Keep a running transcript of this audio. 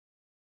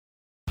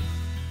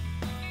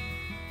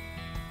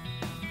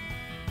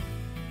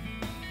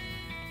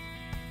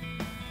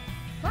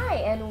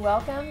and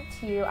welcome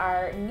to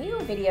our new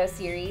video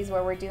series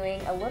where we're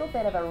doing a little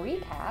bit of a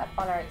recap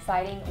on our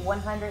exciting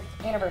 100th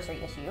anniversary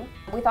issue.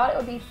 We thought it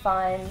would be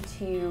fun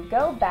to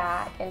go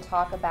back and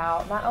talk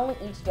about not only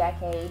each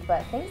decade,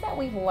 but things that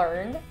we've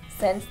learned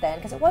since then,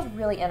 because it was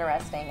really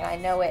interesting, and I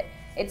know it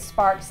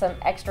sparked some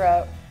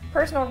extra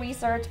personal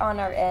research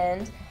on our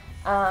end.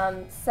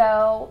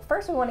 So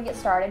first we want to get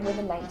started with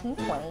the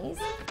 1920s.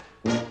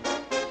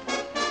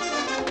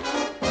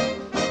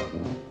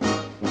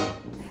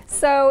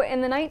 So in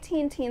the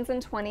 1910s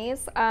and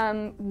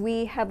 20s,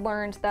 we had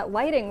learned that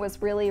lighting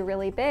was really,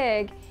 really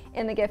big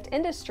in the gift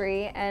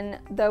industry, and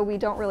though we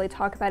don't really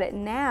talk about it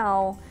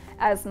now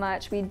as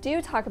much, we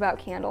do talk about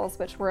candles,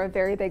 which were a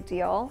very big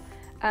deal.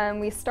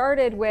 We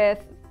started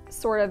with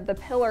sort of the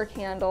pillar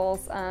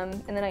candles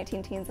in the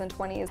 1910s and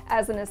 20s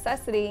as a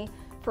necessity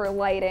for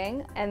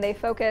lighting, and they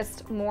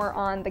focused more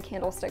on the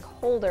candlestick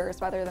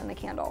holders rather than the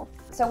candle.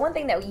 So one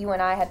thing that you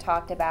and I had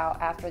talked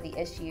about after the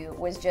issue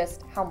was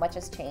just how much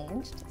has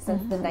changed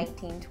since the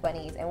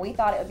 1920s, and we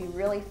thought it would be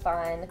really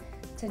fun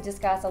to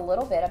discuss a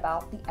little bit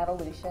about the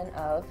evolution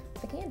of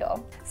the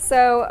candle.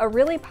 So a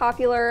really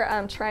popular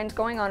trend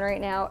going on right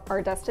now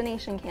are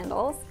destination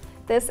candles.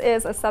 This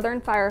is a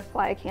Southern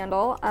Firefly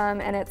candle,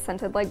 and it's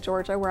scented like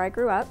Georgia, where I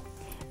grew up,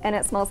 and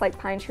it smells like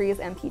pine trees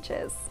and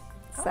peaches.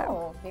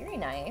 Oh, very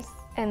nice.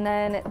 And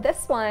then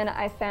this one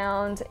I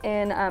found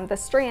in the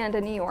Strand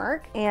in New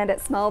York, and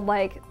it smelled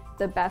like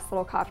the best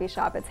little coffee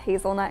shop. It's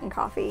hazelnut and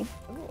coffee.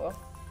 Ooh.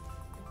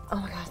 Oh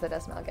my gosh, that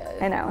does smell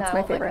good. I know, it's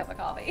my favorite. Like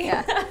a cup of coffee.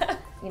 Yeah.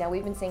 You know,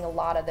 we've been seeing a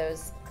lot of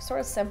those sort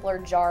of simpler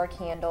jar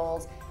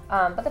candles,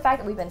 but the fact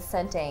that we've been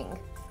scenting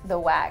the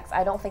wax,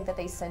 I don't think that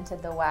they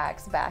scented the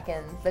wax back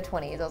in the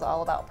 20s. It was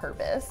all about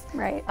purpose.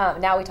 Right.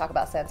 Now we talk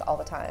about scents all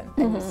the time,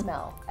 and we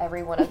smell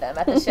every one of them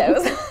at the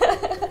shows.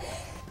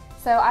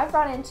 So I've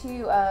brought in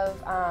two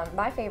of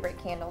my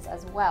favorite candles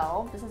as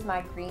well. This is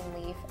my Green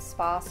Leaf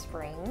Spa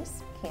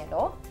Springs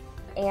candle.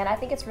 And I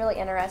think it's really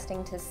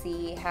interesting to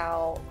see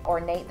how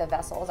ornate the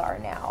vessels are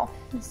now.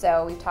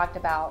 So we've talked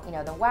about, you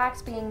know, the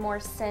wax being more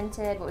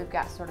scented, but we've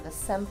got sort of the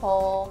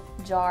simple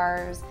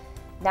jars.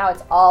 Now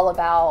it's all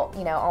about,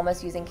 you know,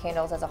 almost using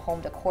candles as a home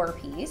decor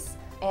piece.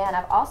 And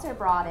I've also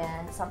brought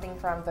in something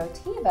from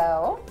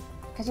Votivo,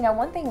 because, you know,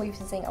 one thing we've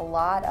been seeing a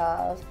lot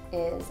of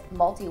is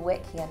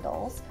multi-wick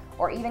candles,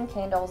 or even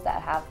candles that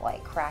have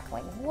like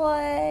crackling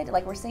wood.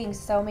 Like, we're seeing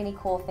so many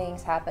cool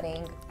things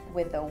happening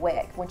with the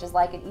wick, which is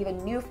like an even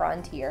new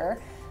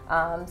frontier.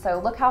 So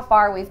look how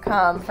far we've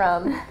come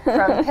from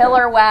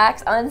pillar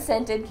wax,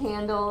 unscented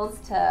candles,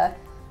 to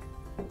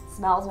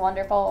smells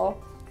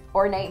wonderful,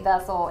 ornate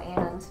vessel,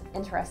 and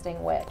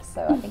interesting wick.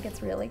 So I think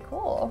it's really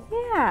cool.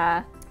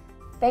 Yeah.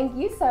 Thank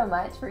you so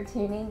much for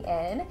tuning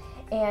in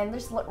and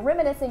just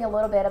reminiscing a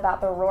little bit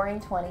about the Roaring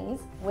 20s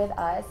with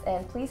us.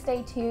 And please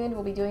stay tuned.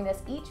 We'll be doing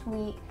this each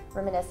week,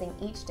 reminiscing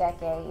each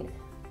decade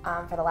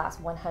for the last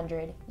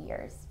 100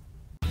 years.